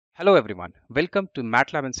Hello everyone, welcome to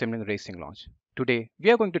MATLAB and Simulink Racing Launch. Today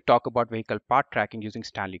we are going to talk about vehicle part tracking using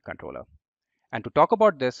Stanley controller. And to talk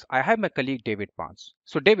about this, I have my colleague David Barnes.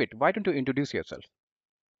 So David, why don't you introduce yourself?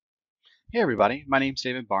 Hey everybody, my name's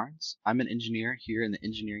David Barnes. I'm an engineer here in the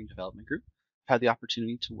Engineering Development Group. I've had the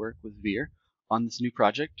opportunity to work with Veer on this new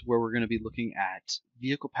project where we're going to be looking at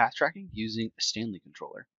vehicle path tracking using a Stanley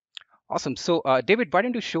controller. Awesome. So David, why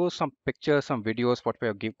don't you show some pictures, some videos, what we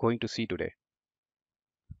are going to see today?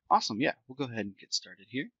 Awesome, yeah, we'll go ahead and get started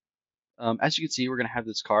here. As you can see, we're going to have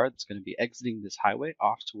this car that's going to be exiting this highway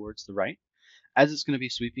off towards the right. As it's going to be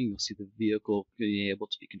sweeping, you'll see the vehicle being able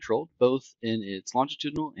to be controlled both in its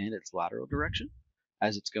longitudinal and its lateral direction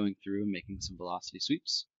as it's going through and making some velocity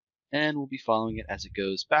sweeps. And we'll be following it as it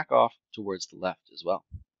goes back off towards the left as well.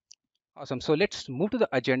 Awesome. So let's move to the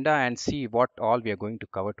agenda and see what all we are going to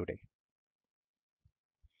cover today.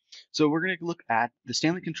 So we're going to look at the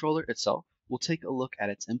Stanley controller itself. We'll take a look at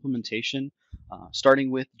its implementation,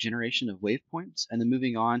 starting with generation of waypoints, and then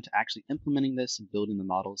moving on to actually implementing this and building the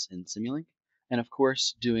models in Simulink, and of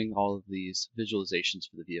course doing all of these visualizations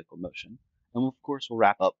for the vehicle motion. And of course we'll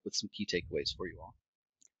wrap up with some key takeaways for you all.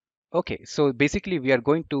 Okay, so basically we are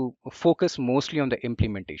going to focus mostly on the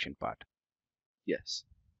implementation part. Yes.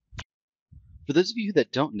 For those of you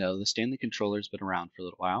that don't know, the Stanley controller has been around for a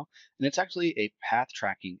little while, and it's actually a path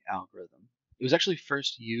tracking algorithm. It was actually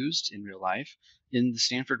first used in real life in the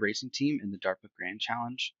Stanford racing team in the DARPA Grand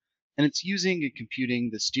Challenge, and it's using and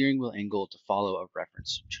computing the steering wheel angle to follow a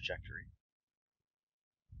reference trajectory.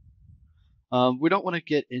 We don't want to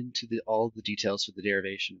get into all the details for the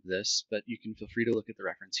derivation of this, but you can feel free to look at the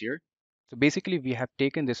reference here. So basically we have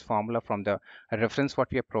taken this formula from the reference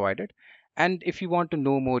what we have provided. And if you want to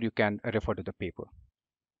know more, you can refer to the paper.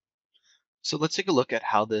 So let's take a look at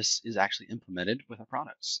how this is actually implemented with our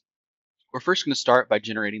products. We're first going to start by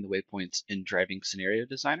generating the waypoints in Driving Scenario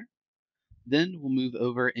Designer. Then we'll move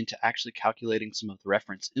over into actually calculating some of the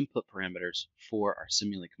reference input parameters for our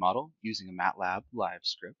Simulink model using a MATLAB live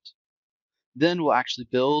script. Then we'll actually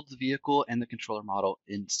build the vehicle and the controller model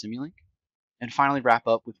in Simulink, and finally wrap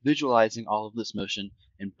up with visualizing all of this motion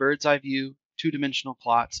in bird's eye view, two-dimensional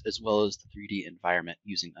plots, as well as the 3D environment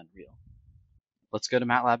using Unreal. Let's go to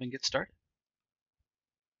MATLAB and get started.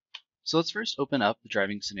 So let's first open up the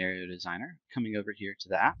Driving Scenario Designer, coming over here to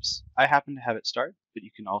the apps. I happen to have it start, but you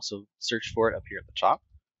can also search for it up here at the top,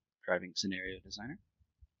 Driving Scenario Designer.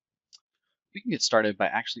 We can get started by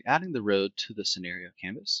actually adding the road to the scenario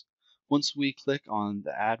canvas. Once we click on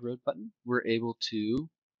the Add Road button, we're able to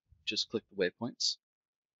just click the waypoints.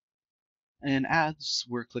 And as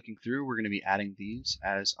we're clicking through, we're going to be adding these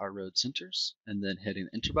as our road centers, and then hitting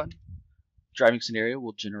the Enter button. Driving Scenario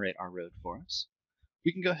will generate our road for us.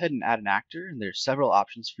 We can go ahead and add an actor, and there's several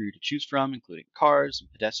options for you to choose from, including cars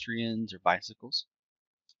and pedestrians or bicycles.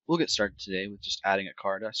 We'll get started today with just adding a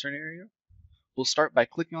car to our scenario. We'll start by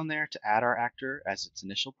clicking on there to add our actor as its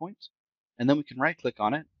initial point, and then we can right click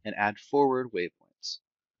on it and add forward waypoints.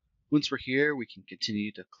 Once we're here, we can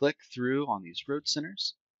continue to click through on these road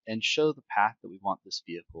centers and show the path that we want this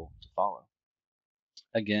vehicle to follow.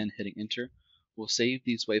 Again, hitting enter will save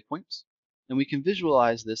these waypoints, and we can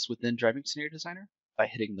visualize this within Driving Scenario Designer by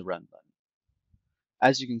hitting the run button.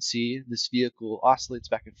 As you can see, this vehicle oscillates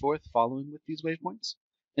back and forth following with these waypoints,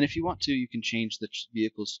 and if you want to, you can change the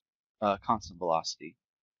vehicle's constant velocity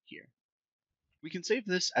here. We can save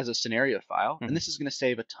this as a scenario file, and this is going to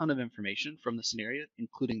save a ton of information from the scenario,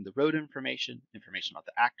 including the road information, information about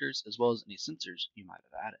the actors, as well as any sensors you might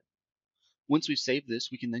have added. Once we've saved this,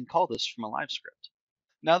 we can then call this from a live script.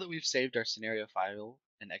 Now that we've saved our scenario file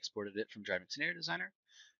and exported it from Driving Scenario Designer,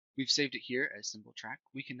 we've saved it here as simple track.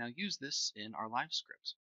 We can now use this in our live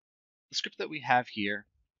script. The script that we have here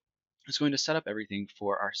is going to set up everything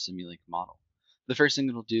for our Simulink model. The first thing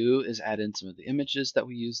it'll do is add in some of the images that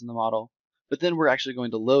we use in the model, but then we're actually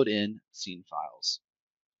going to load in scene files.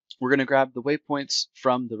 We're going to grab the waypoints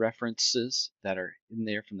from the references that are in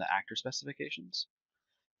there from the actor specifications,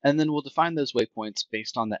 and then we'll define those waypoints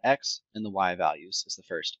based on the X and the Y values as the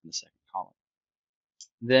first and the second column.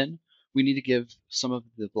 Then we need to give some of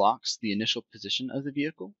the blocks the initial position of the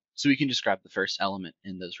vehicle, so we can just grab the first element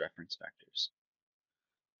in those reference vectors.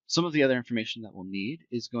 Some of the other information that we'll need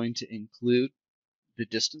is going to include the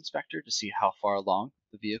distance vector to see how far along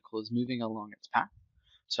the vehicle is moving along its path.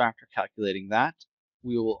 So after calculating that,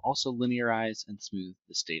 we will also linearize and smooth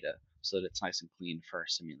this data so that it's nice and clean for our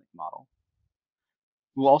Simulink model.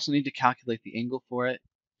 We'll also need to calculate the angle for it.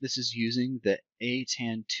 This is using the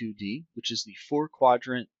ATAN2D, which is the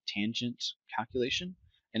 4-quadrant tangent calculation,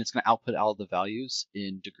 and it's going to output all the values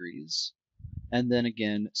in degrees. And then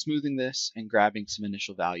again, smoothing this and grabbing some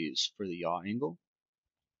initial values for the yaw angle.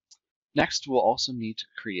 Next, we'll also need to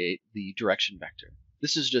create the direction vector.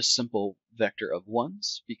 This is just simple vector of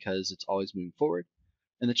ones because it's always moving forward.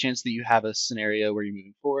 And the chance that you have a scenario where you're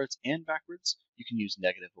moving forwards and backwards, you can use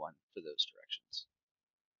 -1 for those directions.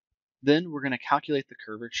 Then we're going to calculate the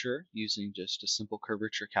curvature using just a simple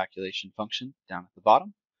curvature calculation function down at the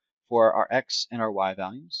bottom for our x and our y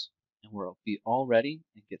values. And we'll be all ready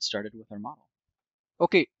and get started with our model.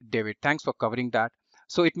 Okay, David, thanks for covering that.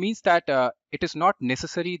 So it means that it is not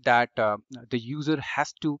necessary that the user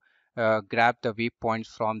has to grab the waypoints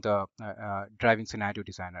from the driving scenario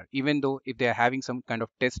designer, even though if they're having some kind of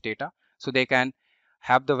test data, so they can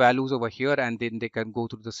have the values over here and then they can go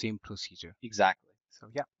through the same procedure. Exactly. So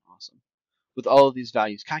yeah. Awesome. With all of these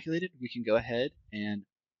values calculated, we can go ahead and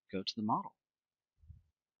go to the model.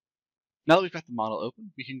 Now that we've got the model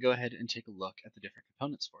open, we can go ahead and take a look at the different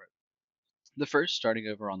components for it. The first, starting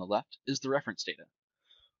over on the left, is the reference data.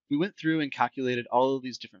 We went through and calculated all of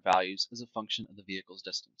these different values as a function of the vehicle's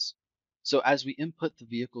distance. So as we input the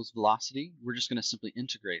vehicle's velocity, we're just going to simply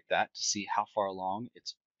integrate that to see how far along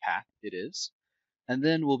its path it is. And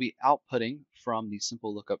then we'll be outputting from these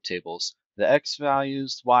simple lookup tables the x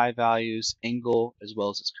values, y values, angle, as well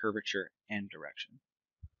as its curvature and direction.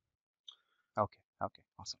 Okay. Okay.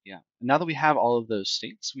 Awesome. Yeah. Now that we have all of those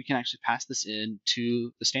states, we can actually pass this in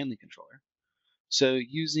to the Stanley controller. So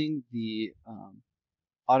using the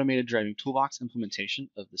automated driving toolbox implementation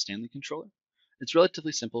of the Stanley controller, it's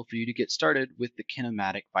relatively simple for you to get started with the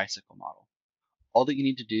kinematic bicycle model. All that you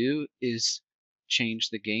need to do is change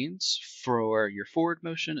the gains for your forward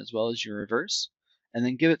motion as well as your reverse, and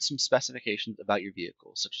then give it some specifications about your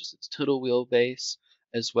vehicle, such as its total wheelbase,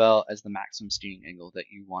 as well as the maximum steering angle that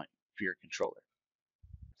you want for your controller.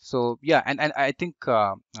 So yeah, and I think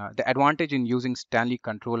the advantage in using Stanley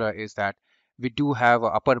controller is that we do have a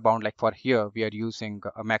upper bound. Like for here, we are using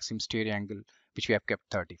a maximum steering angle, which we have kept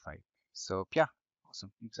 35. So yeah,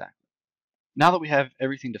 awesome. Exactly. Now that we have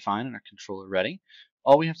everything defined and our controller ready,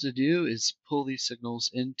 all we have to do is pull these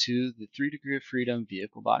signals into the 3 degree of freedom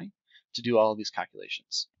vehicle body to do all of these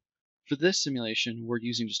calculations. For this simulation, we're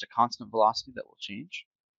using just a constant velocity that will change.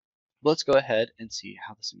 Let's go ahead and see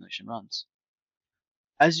how the simulation runs.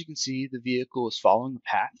 As you can see, the vehicle is following the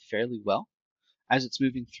path fairly well. As it's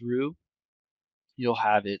moving through, you'll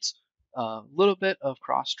have its little bit of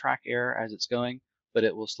cross-track error as it's going, but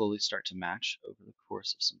it will slowly start to match over the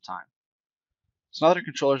course of some time. So now that our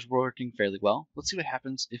controller is working fairly well, let's see what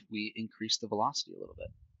happens if we increase the velocity a little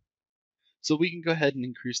bit. So we can go ahead and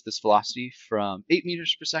increase this velocity from 8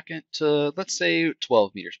 meters per second to, let's say,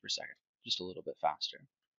 12 meters per second, just a little bit faster.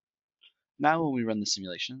 Now when we run the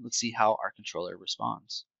simulation, let's see how our controller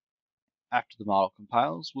responds. After the model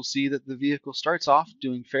compiles, we'll see that the vehicle starts off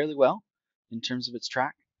doing fairly well in terms of its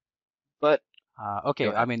track, but Okay,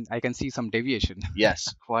 I mean, I can see some deviation.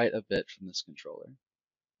 Yes, quite a bit from this controller.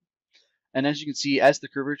 And as you can see, as the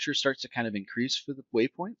curvature starts to kind of increase for the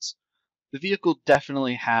waypoints, the vehicle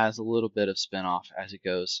definitely has a little bit of spin off as it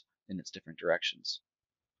goes in its different directions.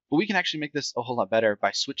 But we can actually make this a whole lot better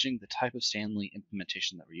by switching the type of Stanley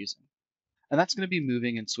implementation that we're using. And that's going to be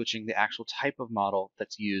moving and switching the actual type of model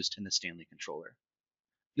that's used in the Stanley controller.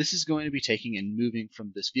 This is going to be taking and moving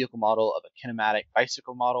from this vehicle model of a kinematic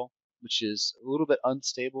bicycle model, which is a little bit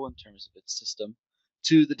unstable in terms of its system,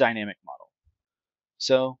 to the dynamic model.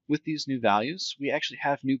 So with these new values, we actually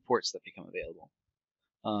have new ports that become available.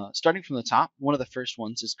 Starting from the top, one of the first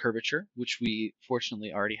ones is curvature, which we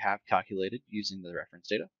fortunately already have calculated using the reference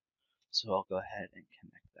data. So I'll go ahead and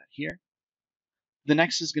connect that here. The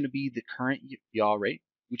next is going to be the current yaw rate,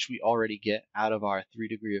 which we already get out of our 3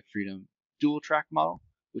 degree of freedom dual track model,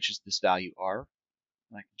 which is this value R.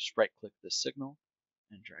 And I can just right click this signal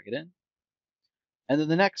and drag it in. And then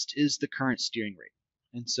the next is the current steering rate.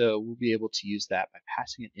 And so we'll be able to use that by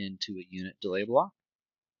passing it into a unit delay block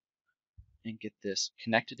and get this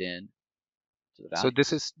connected in to the So values.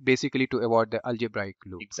 this is basically to avoid the algebraic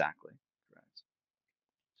loop. Exactly. Correct.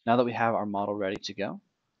 Now that we have our model ready to go,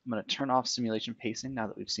 I'm going to turn off simulation pacing now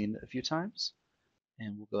that we've seen it a few times,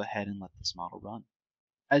 and we'll go ahead and let this model run.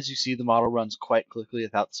 As you see, the model runs quite quickly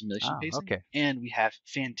without simulation pacing, Okay. and we have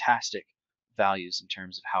fantastic values in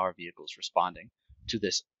terms of how our vehicle is responding to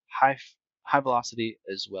this high velocity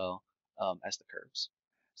as well as the curves.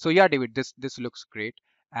 So yeah, David, this looks great.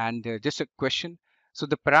 And just a question. So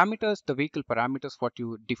the parameters, the vehicle parameters, what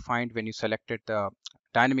you defined when you selected the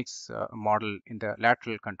dynamics model in the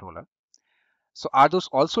lateral controller. So are those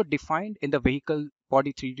also defined in the vehicle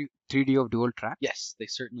body 3D of dual track? Yes, they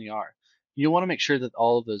certainly are. You'll want to make sure that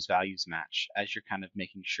all of those values match as you're kind of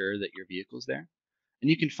making sure that your vehicle's there. And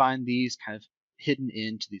you can find these kind of hidden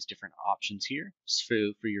into these different options here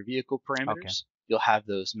for your vehicle parameters. Okay. you'll have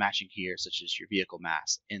those matching here, such as your vehicle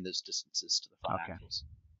mass and those distances to the front Okay. axles.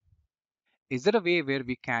 Is there a way where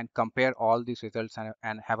we can compare all these results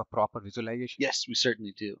and have a proper visualization? Yes, we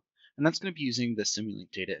certainly do. And that's going to be using the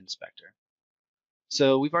Simulink Data Inspector.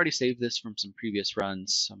 So we've already saved this from some previous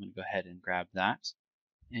runs, so I'm going to go ahead and grab that.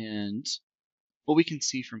 And what we can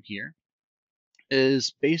see from here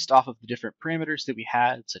is based off of the different parameters that we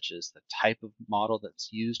had, such as the type of model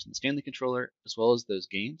that's used in the Stanley controller, as well as those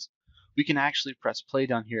gains, we can actually press play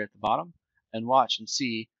down here at the bottom and watch and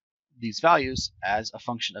see these values as a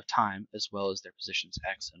function of time, as well as their positions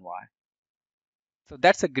x and y. So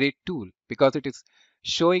that's a great tool because it is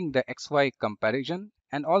showing the XY comparison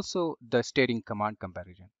and also the steering command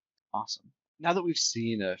comparison. Awesome. Now that we've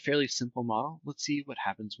seen a fairly simple model, let's see what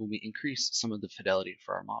happens when we increase some of the fidelity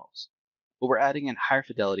for our models. Well, we're adding in higher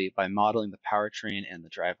fidelity by modeling the powertrain and the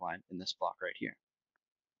driveline in this block right here.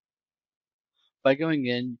 By going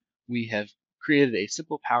in, we have created a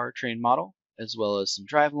simple powertrain model, as well as some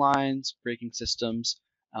drive lines, braking systems,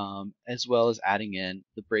 as well as adding in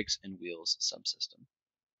the brakes and wheels subsystem.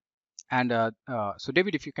 And so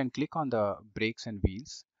David, if you can click on the brakes and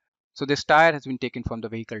wheels. So this tire has been taken from the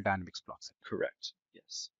vehicle dynamics block set. Correct,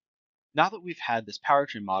 yes. Now that we've had this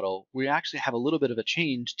powertrain model, we actually have a little bit of a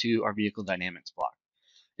change to our vehicle dynamics block.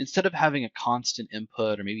 Instead of having a constant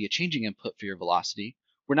input or maybe a changing input for your velocity,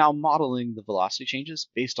 we're now modeling the velocity changes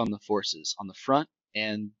based on the forces on the front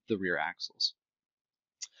and the rear axles.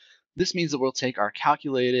 This means that we'll take our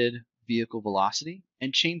calculated vehicle velocity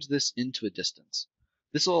and change this into a distance.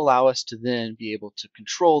 This will allow us to then be able to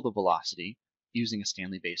control the velocity using a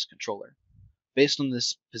Stanley-based controller. Based on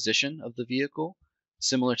this position of the vehicle,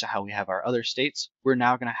 similar to how we have our other states, we're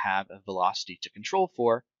now going to have a velocity to control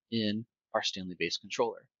for in our Stanley-based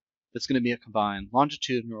controller. That's going to be a combined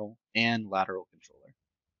longitudinal and lateral controller.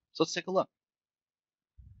 So let's take a look.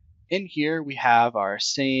 In here, we have our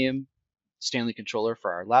same Stanley controller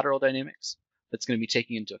for our lateral dynamics. That's going to be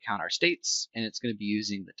taking into account our states, and it's going to be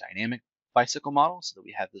using the dynamic bicycle model so that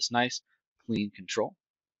we have this nice, clean control.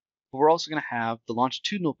 But we're also going to have the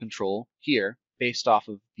longitudinal control here based off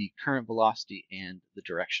of the current velocity and the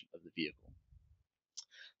direction of the vehicle.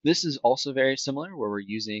 This is also very similar where we're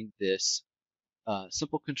using this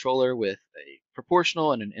simple controller with a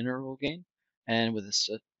proportional and an interval gain and with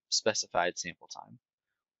a specified sample time.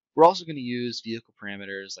 We're also going to use vehicle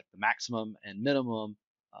parameters like the maximum and minimum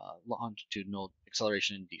longitudinal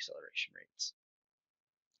acceleration and deceleration rates.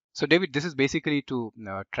 So David, this is basically to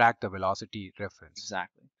track the velocity reference.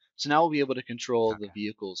 Exactly. So now we'll be able to control the Okay.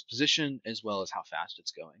 vehicle's position as well as how fast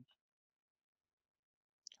it's going.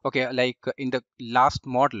 Okay, like in the last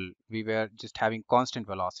model, we were just having constant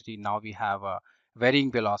velocity. Now we have a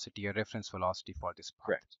varying velocity, a reference velocity for this part.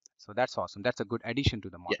 Correct. So that's awesome. That's a good addition to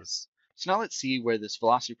the model. Yes. So now let's see where this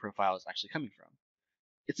velocity profile is actually coming from.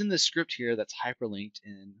 It's in this script here that's hyperlinked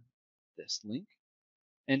in this link.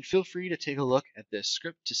 And feel free to take a look at this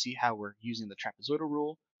script to see how we're using the trapezoidal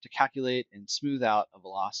rule to calculate and smooth out a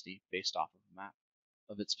velocity based off of a map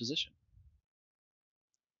of its position.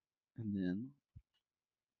 And then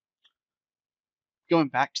going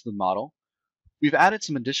back to the model, we've added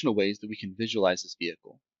some additional ways that we can visualize this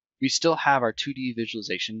vehicle. We still have our 2D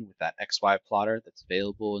visualization with that XY plotter that's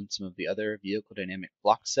available in some of the other vehicle dynamic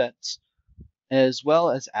block sets, as well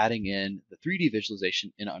as adding in the 3D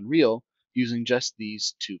visualization in Unreal using just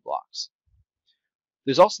these two blocks.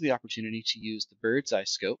 There's also the opportunity to use the bird's eye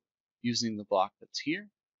scope using the block that's here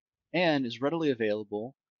and is readily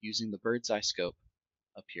available using the bird's eye scope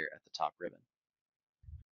up here at the top ribbon.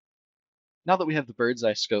 Now that we have the bird's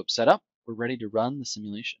eye scope set up, we're ready to run the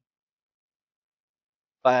simulation.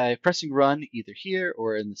 By pressing run either here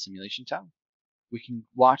or in the simulation tab, we can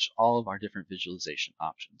watch all of our different visualization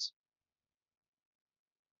options.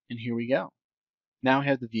 And here we go. Now we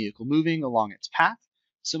have the vehicle moving along its path,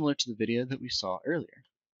 similar to the video that we saw earlier.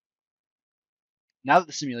 Now that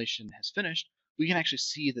the simulation has finished, we can actually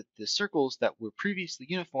see that the circles that were previously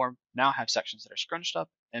uniform now have sections that are scrunched up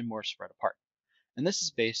and more spread apart. And this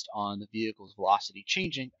is based on the vehicle's velocity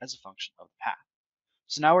changing as a function of the path.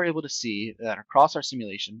 So now we're able to see that across our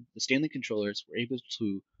simulation, the Stanley controllers were able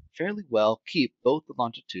to fairly well keep both the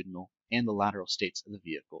longitudinal and the lateral states of the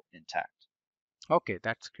vehicle intact. Okay,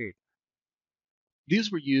 that's great.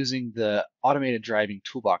 These were using the automated driving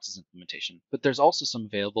toolboxes implementation, but there's also some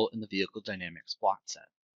available in the vehicle dynamics block set.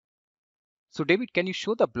 So David, can you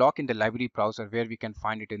show the block in the library browser where we can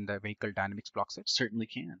find it in the vehicle dynamics block set? Certainly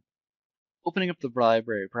can. Opening up the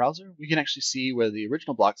library browser, we can actually see where the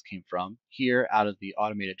original blocks came from, here out of the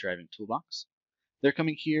automated driving toolbox. They're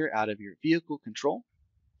coming here out of your vehicle control,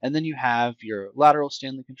 and then you have your lateral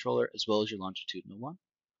Stanley controller as well as your longitudinal one.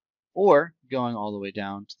 Or going all the way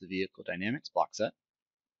down to the vehicle dynamics block set,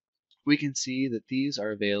 we can see that these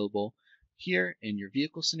are available here in your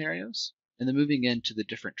vehicle scenarios, and then moving into the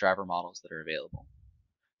different driver models that are available.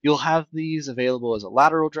 You'll have these available as a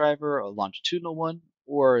lateral driver, a longitudinal one,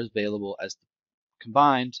 or available as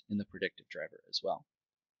combined in the predictive driver as well.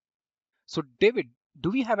 So David, do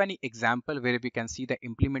we have any example where we can see the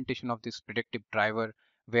implementation of this predictive driver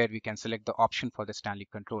where we can select the option for the Stanley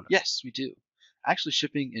controller? Yes, we do. Actually,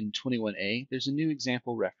 shipping in 21A, there's a new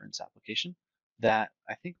example reference application that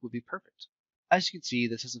I think would be perfect. As you can see,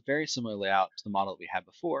 this has a very similar layout to the model that we had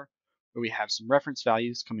before, where we have some reference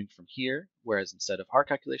values coming from here, whereas instead of hard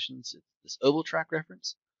calculations, it's this oval track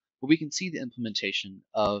reference. But we can see the implementation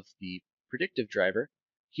of the predictive driver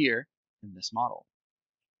here in this model.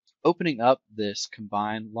 Opening up this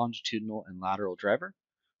combined longitudinal and lateral driver,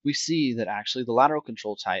 we see that actually the lateral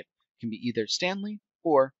control type can be either Stanley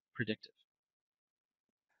or predictive.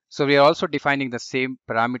 So we are also defining the same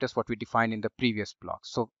parameters what we defined in the previous block.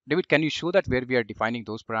 So David, can you show that where we are defining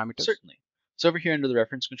those parameters? Certainly. So over here under the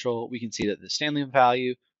reference control, we can see that the Stanley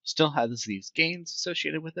value still has these gains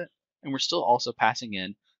associated with it, and we're still also passing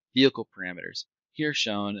in vehicle parameters, here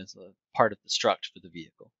shown as a part of the struct for the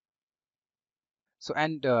vehicle. So,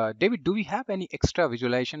 and David, do we have any extra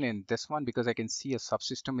visualization in this one? Because I can see a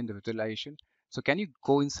subsystem in the visualization. So can you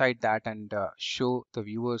go inside that and show the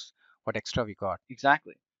viewers what extra we got?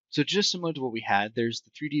 Exactly. So just similar to what we had, there's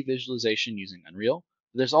the 3D visualization using Unreal,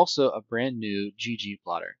 but there's also a brand new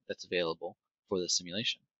ggplotter that's available for this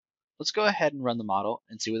simulation. Let's go ahead and run the model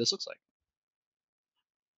and see what this looks like.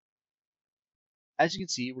 As you can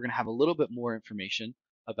see, we're going to have a little bit more information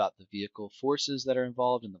about the vehicle forces that are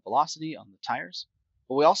involved in the velocity on the tires.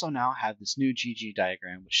 But we also now have this new GG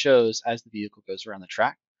diagram, which shows as the vehicle goes around the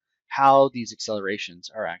track, how these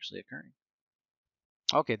accelerations are actually occurring.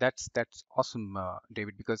 Okay, that's awesome,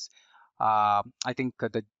 David, because I think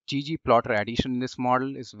the GG plotter addition in this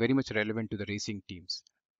model is very much relevant to the racing teams.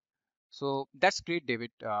 So that's great,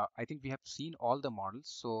 David. I think we have seen all the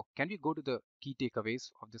models. So can we go to the key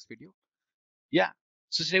takeaways of this video? Yeah,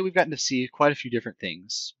 so today we've gotten to see quite a few different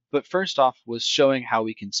things. But first off was showing how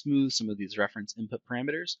we can smooth some of these reference input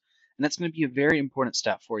parameters. And that's going to be a very important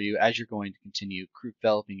step for you as you're going to continue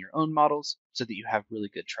developing your own models so that you have really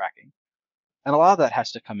good tracking. And a lot of that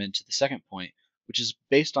has to come into the second point, which is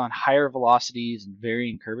based on higher velocities and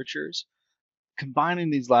varying curvatures.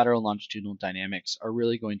 Combining these lateral and longitudinal dynamics are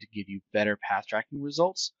really going to give you better path tracking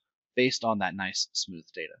results based on that nice smooth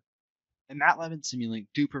data. And MATLAB and Simulink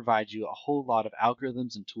do provide you a whole lot of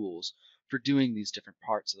algorithms and tools for doing these different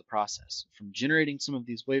parts of the process, from generating some of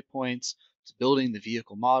these waypoints to building the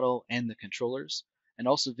vehicle model and the controllers, and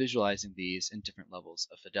also visualizing these in different levels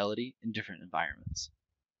of fidelity in different environments.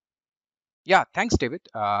 Yeah, thanks, David.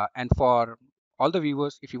 And for all the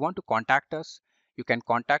viewers, if you want to contact us, you can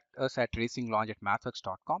contact us at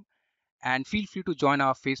racinglaunch@mathworks.com. And feel free to join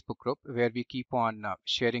our Facebook group where we keep on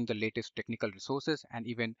sharing the latest technical resources and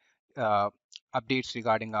even uh, updates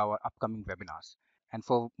regarding our upcoming webinars. And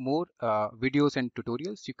for more videos and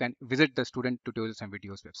tutorials, you can visit the Student Tutorials and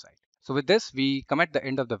Videos website. So with this, we come at the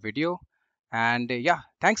end of the video. And yeah,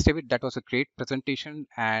 thanks, David. That was a great presentation.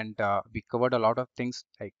 And we covered a lot of things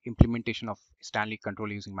like implementation of Stanley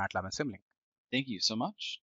control using MATLAB and Simulink. Thank you so much.